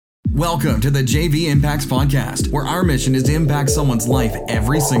Welcome to the JV Impacts Podcast, where our mission is to impact someone's life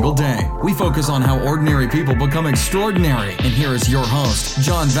every single day. We focus on how ordinary people become extraordinary. And here is your host,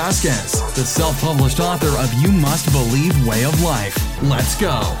 John Vasquez, the self-published author of You Must Believe Way of Life. Let's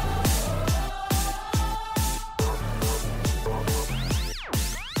go.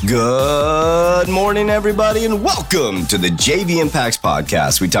 Good morning, everybody, and welcome to the JV Impacts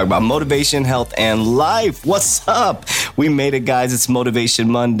Podcast. We talk about motivation, health, and life. What's up? We made it, guys. It's Motivation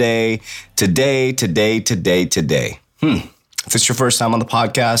Monday. Today. If it's your first time on the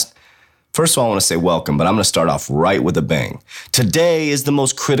podcast, first of all, I want to say welcome, but I'm going to start off right with a bang. Today is the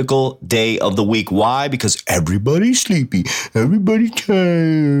most critical day of the week. Why? Because everybody's sleepy. Everybody's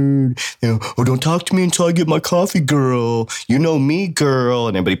tired. Oh, don't talk to me until I get my coffee, girl. You know me, girl.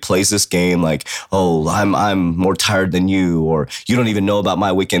 And everybody plays this game like, oh, I'm more tired than you, or you don't even know about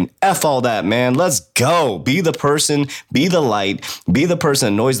my weekend. F all that, man. Let's go. Be the person, be the light, be the person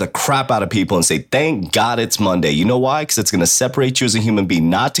that annoys the crap out of people and say, thank God it's Monday. You know why? Because it's going to separate you as a human being,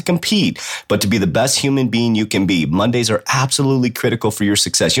 not to compete, but to be the best human being you can be. Mondays are absolutely critical for your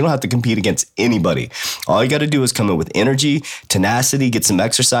success. You don't have to compete against anybody. All you got to do is come in with energy, tenacity, get some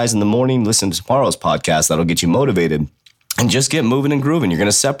exercise in the morning, listen to tomorrow's podcast. That'll get you motivated. And just get moving and grooving. You're going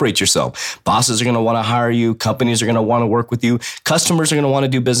to separate yourself. Bosses are going to want to hire you. Companies are going to want to work with you. Customers are going to want to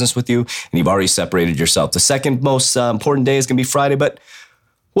do business with you. And you've already separated yourself. The second most important day is going to be Friday, but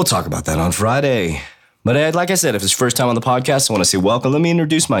we'll talk about that on Friday. But like I said, if it's your first time on the podcast, I want to say welcome. Let me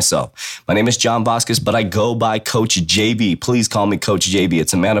introduce myself. My name is John Vasquez, but I go by Coach JV. Please call me Coach JV.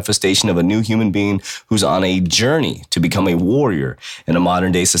 It's a manifestation of a new human being who's on a journey to become a warrior in a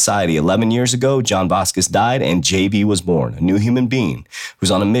modern day society. 11 years ago, John Vasquez died and JV was born, a new human being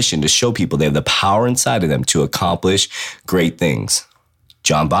who's on a mission to show people they have the power inside of them to accomplish great things.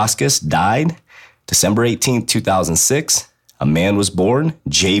 John Vasquez died December 18th, 2006. A man was born,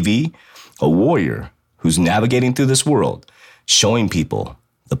 JV, a warrior who's navigating through this world, showing people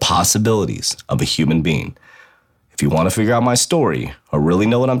the possibilities of a human being. If you want to figure out my story or really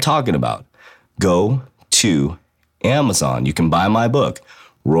know what I'm talking about, go to Amazon. You can buy my book,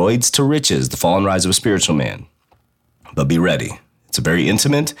 Roids to Riches, The Fall and Rise of a Spiritual Man. But be ready. It's a very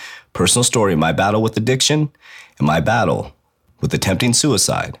intimate, personal story. My battle with addiction and my battle with attempting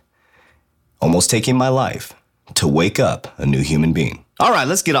suicide, almost taking my life to wake up a new human being. All right,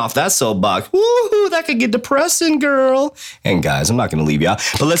 let's get off that soapbox. Woohoo, that could get depressing, girl. And guys, I'm not going to leave you out,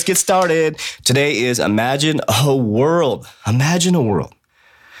 but let's get started. Today is Imagine a World. Imagine a world.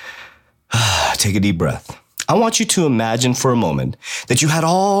 Take a deep breath. I want you to imagine for a moment that you had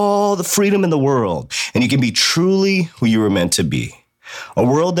all the freedom in the world and you can be truly who you were meant to be. A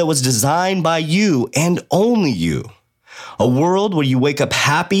world that was designed by you and only you. A world where you wake up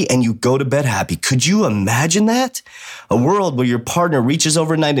happy and you go to bed happy. Could you imagine that? A world where your partner reaches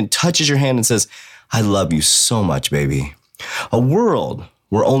overnight and touches your hand and says, I love you so much, baby. A world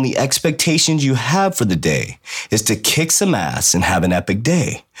where only expectations you have for the day is to kick some ass and have an epic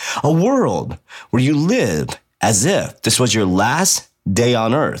day. A world where you live as if this was your last day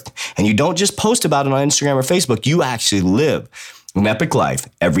on earth. And you don't just post about it on Instagram or Facebook. You actually live an epic life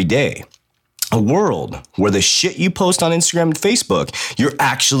every day. A world where the shit you post on Instagram and Facebook, you're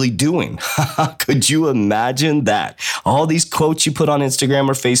actually doing. Could you imagine that? All these quotes you put on Instagram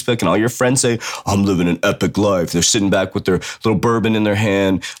or Facebook and all your friends say, I'm living an epic life. They're sitting back with their little bourbon in their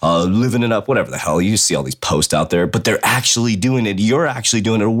hand, living it up, whatever the hell. You see all these posts out there, but they're actually doing it. You're actually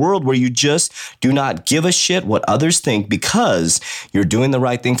doing it. A world where you just do not give a shit what others think because you're doing the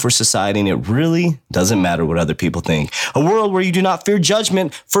right thing for society and it really doesn't matter what other people think. A world where you do not fear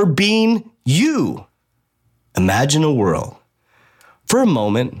judgment for being you. Imagine a world. For a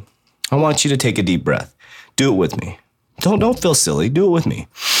moment, I want you to take a deep breath. Do it with me. Don't feel silly. Do it with me.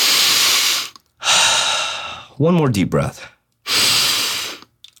 One more deep breath.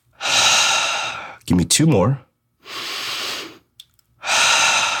 Give me two more.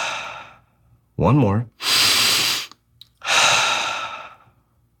 One more.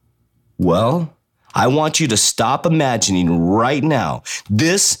 Well, I want you to stop imagining right now.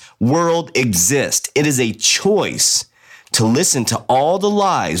 This world exists. It is a choice to listen to all the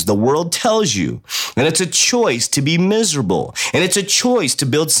lies the world tells you. And it's a choice to be miserable. And it's a choice to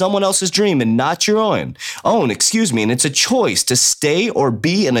build someone else's dream and not your own. And it's a choice to stay or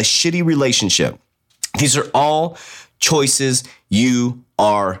be in a shitty relationship. These are all choices you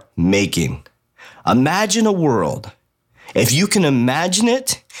are making. Imagine a world. If you can imagine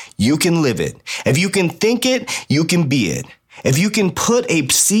it, you can live it. If you can think it, you can be it. If you can put a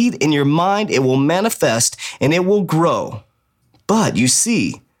seed in your mind, it will manifest and it will grow. But you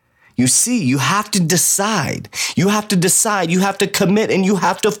see, You see, you have to decide. You have to decide. You have to commit and you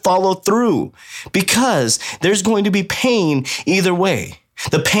have to follow through because there's going to be pain either way.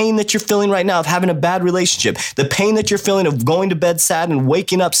 The pain that you're feeling right now of having a bad relationship, the pain that you're feeling of going to bed sad and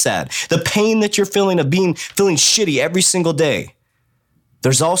waking up sad, the pain that you're feeling of feeling shitty every single day.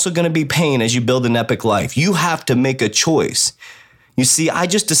 There's also going to be pain as you build an epic life. You have to make a choice. You see, I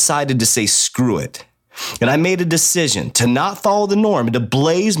just decided to say screw it. And I made a decision to not follow the norm and to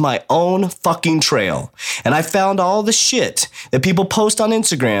blaze my own fucking trail. And I found all the shit that people post on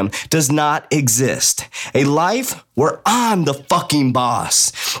Instagram does not exist. A life where I'm the fucking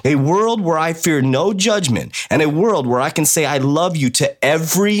boss. A world where I fear no judgment. And a world where I can say I love you to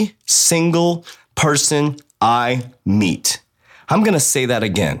every single person I meet. I'm going to say that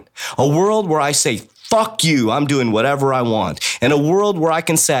again. A world where I say, fuck you, I'm doing whatever I want. And a world where I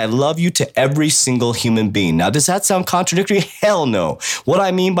can say I love you to every single human being. Now, does that sound contradictory? Hell no. What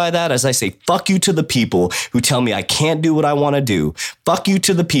I mean by that is I say fuck you to the people who tell me I can't do what I want to do. Fuck you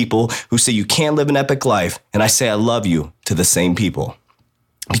to the people who say you can't live an epic life. And I say I love you to the same people.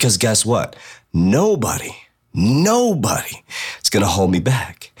 Because guess what? Nobody is going to hold me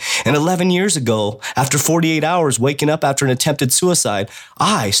back. And 11 years ago, after 48 hours waking up after an attempted suicide,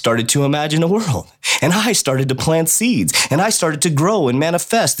 I started to imagine a world. And I started to plant seeds. And I started to grow and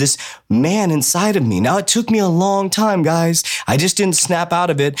manifest this man inside of me. Now, it took me a long time, guys. I just didn't snap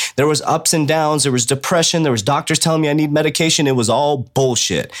out of it. There was ups and downs. There was depression. There was doctors telling me I need medication. It was all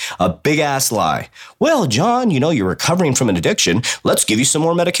bullshit. A big ass lie. Well, John, you're recovering from an addiction. Let's give you some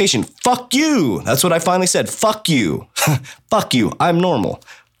more medication. Fuck you. That's what I finally said. Fuck you. Fuck you. I'm normal.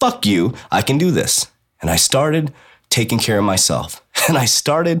 Fuck you. I can do this. And I started taking care of myself. And I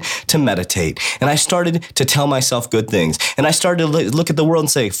started to meditate. And I started to tell myself good things. And I started to look at the world and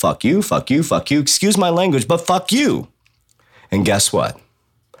say, fuck you, fuck you, fuck you. Excuse my language, but fuck you. And guess what?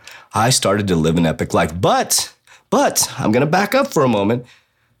 I started to live an epic life. But I'm going to back up for a moment.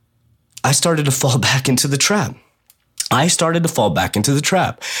 I started to fall back into the trap. I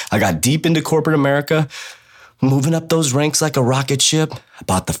got deep into corporate America, moving up those ranks like a rocket ship. I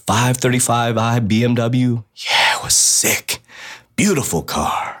bought the 535i BMW. Yeah, it was sick. Beautiful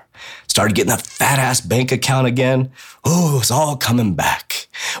car. Started getting that fat ass bank account again. Oh, it was all coming back.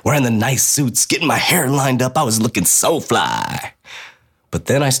 Wearing the nice suits, getting my hair lined up. I was looking so fly. But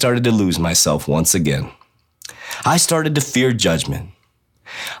then I started to lose myself once again. I started to fear judgment.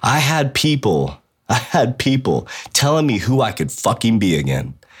 I had people telling me who I could fucking be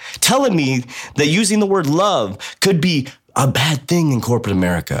again. Telling me that using the word love could be a bad thing in corporate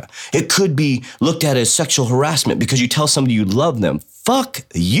America. It could be looked at as sexual harassment because you tell somebody you love them. Fuck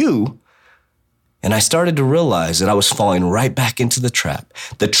you. And I started to realize that I was falling right back into the trap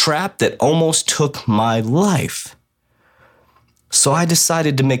that almost took my life. So I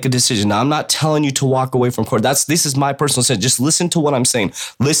decided to make a decision. Now, I'm not telling you to walk away from court. This is my personal decision. Just listen to what I'm saying.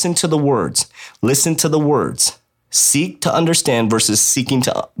 Listen to the words. Listen to the words. Seek to understand versus seeking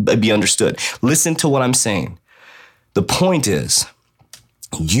to be understood. Listen to what I'm saying. The point is,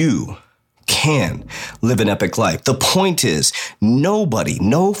 you can live an epic life. The point is,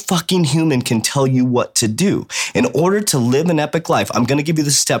 no fucking human can tell you what to do. In order to live an epic life, I'm going to give you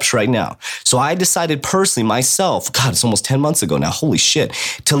the steps right now. So I decided personally myself, God, it's almost 10 months ago now, holy shit,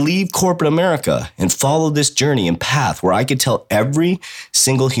 to leave corporate America and follow this journey and path where I could tell every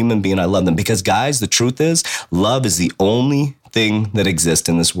single human being I love them. Because guys, the truth is, love is the only thing that exists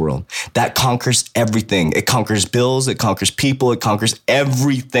in this world. That conquers everything. It conquers bills, it conquers people, it conquers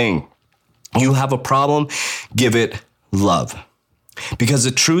everything. You have a problem, give it love. Because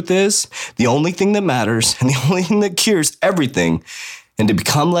the truth is, the only thing that matters and the only thing that cures everything and to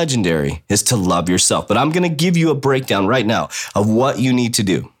become legendary is to love yourself. But I'm going to give you a breakdown right now of what you need to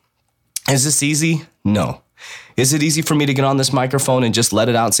do. Is this easy? No. Is it easy for me to get on this microphone and just let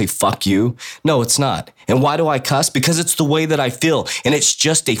it out and say, fuck you? No, it's not. And why do I cuss? Because it's the way that I feel. And it's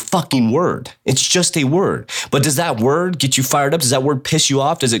just a fucking word. It's just a word. But does that word get you fired up? Does that word piss you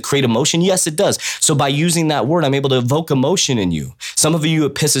off? Does it create emotion? Yes, it does. So by using that word, I'm able to evoke emotion in you. Some of you,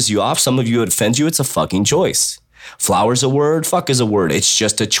 it pisses you off. Some of you, it offends you. It's a fucking choice. Flower's a word, fuck is a word. It's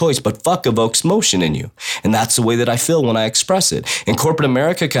just a choice, but fuck evokes motion in you. And that's the way that I feel when I express it. In corporate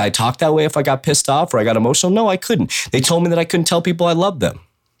America, could I talk that way if I got pissed off or I got emotional? No, I couldn't. They told me that I couldn't tell people I loved them.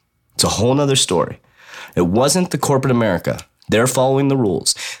 It's a whole nother story. It wasn't the corporate America. They're following the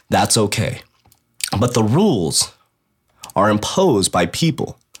rules. That's okay. But the rules are imposed by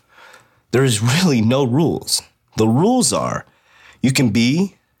people. There is really no rules. The rules are you can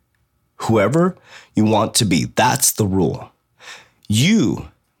be whoever you want to be. That's the rule. You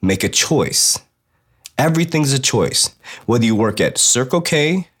make a choice. Everything's a choice. Whether you work at Circle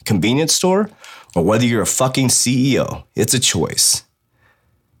K, convenience store, or whether you're a fucking CEO. It's a choice.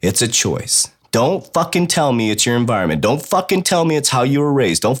 It's a choice. Don't fucking tell me it's your environment. Don't fucking tell me it's how you were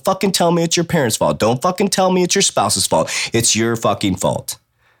raised. Don't fucking tell me it's your parents' fault. Don't fucking tell me it's your spouse's fault. It's your fucking fault.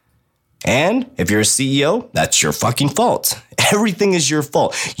 And if you're a CEO, that's your fucking fault. Everything is your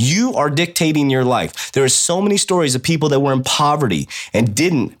fault. You are dictating your life. There are so many stories of people that were in poverty and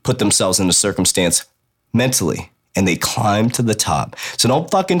didn't put themselves in a circumstance mentally, and they climbed to the top. So don't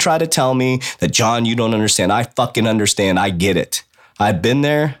fucking try to tell me that, John, you don't understand. I fucking understand. I get it. I've been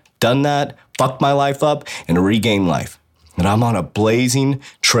there, done that, fucked my life up, and regained life. And I'm on a blazing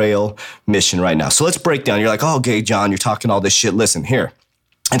trail mission right now. So let's break down. You're like, oh, okay, John, you're talking all this shit. Listen, here.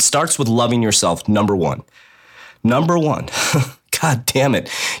 It starts with loving yourself, number one. Number one. God damn it.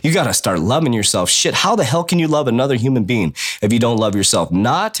 You got to start loving yourself. Shit, how the hell can you love another human being if you don't love yourself?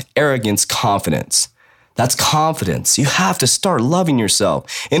 Not arrogance, confidence. That's confidence. You have to start loving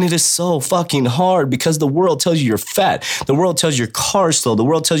yourself. And it is so fucking hard because the world tells you you're fat. The world tells you your car's slow. The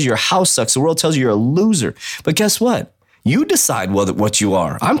world tells you your house sucks. The world tells you you're a loser. But guess what? You decide what you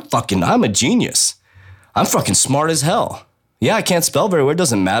are. I'm a genius. I'm fucking smart as hell. Yeah, I can't spell very well. It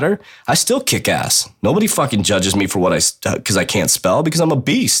doesn't matter. I still kick ass. Nobody fucking judges me for because I can't spell, because I'm a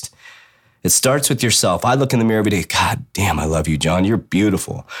beast. It starts with yourself. I look in the mirror every day. God damn, I love you, John. You're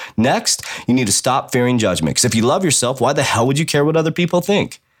beautiful. Next, you need to stop fearing judgment. Because if you love yourself, why the hell would you care what other people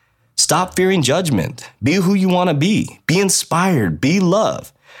think? Stop fearing judgment. Be who you want to be. Be inspired. Be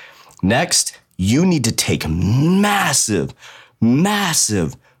love. Next, you need to take massive,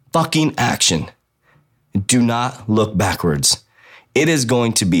 massive fucking action. Do not look backwards. It is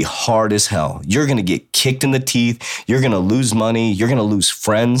going to be hard as hell. You're going to get kicked in the teeth. You're going to lose money. You're going to lose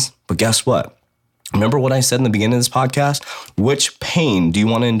friends. But guess what? Remember what I said in the beginning of this podcast? Which pain do you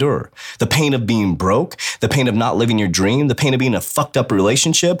want to endure? The pain of being broke, the pain of not living your dream, the pain of being in a fucked up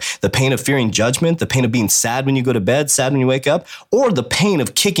relationship, the pain of fearing judgment, the pain of being sad when you go to bed, sad when you wake up, or the pain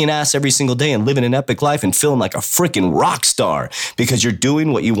of kicking ass every single day and living an epic life and feeling like a freaking rock star because you're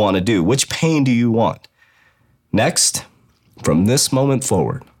doing what you want to do. Which pain do you want? Next, from this moment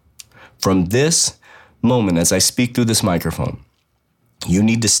forward, from this moment as I speak through this microphone, you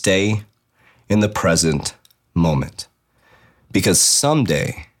need to stay in the present moment. Because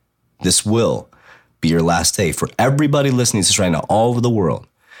someday, this will be your last day. For everybody listening to this right now, all over the world,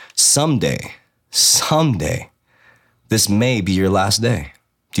 someday, this may be your last day.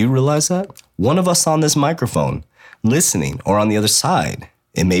 Do you realize that? One of us on this microphone, listening, or on the other side,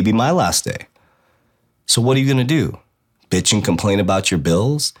 it may be my last day. So what are you going to do? Bitch and complain about your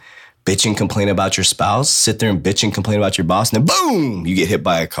bills? Bitch and complain about your spouse? Sit there and bitch and complain about your boss, and then boom, you get hit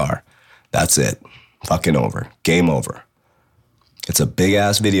by a car. That's it. Fucking over. Game over. It's a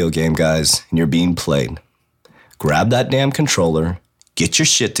big-ass video game, guys, and you're being played. Grab that damn controller, get your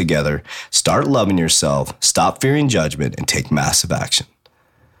shit together, start loving yourself, stop fearing judgment, and take massive action.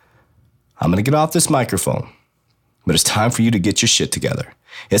 I'm going to get off this microphone, but it's time for you to get your shit together.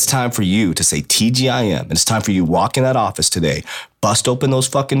 It's time for you to say TGIM, and it's time for you to walk in that office today, bust open those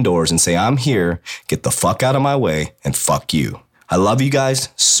fucking doors and say, I'm here, get the fuck out of my way, and fuck you. I love you guys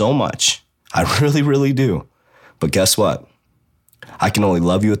so much. I really, really do. But guess what? I can only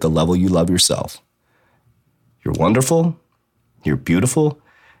love you at the level you love yourself. You're wonderful, you're beautiful,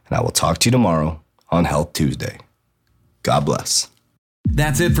 and I will talk to you tomorrow on Health Tuesday. God bless.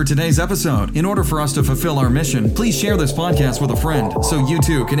 That's it for today's episode. In order for us to fulfill our mission, please share this podcast with a friend so you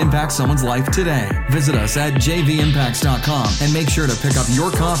too can impact someone's life today. Visit us at jvimpacts.com and make sure to pick up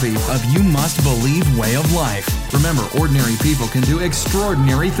your copy of You Must Believe Way of Life. Remember, ordinary people can do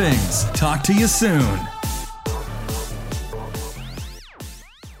extraordinary things. Talk to you soon.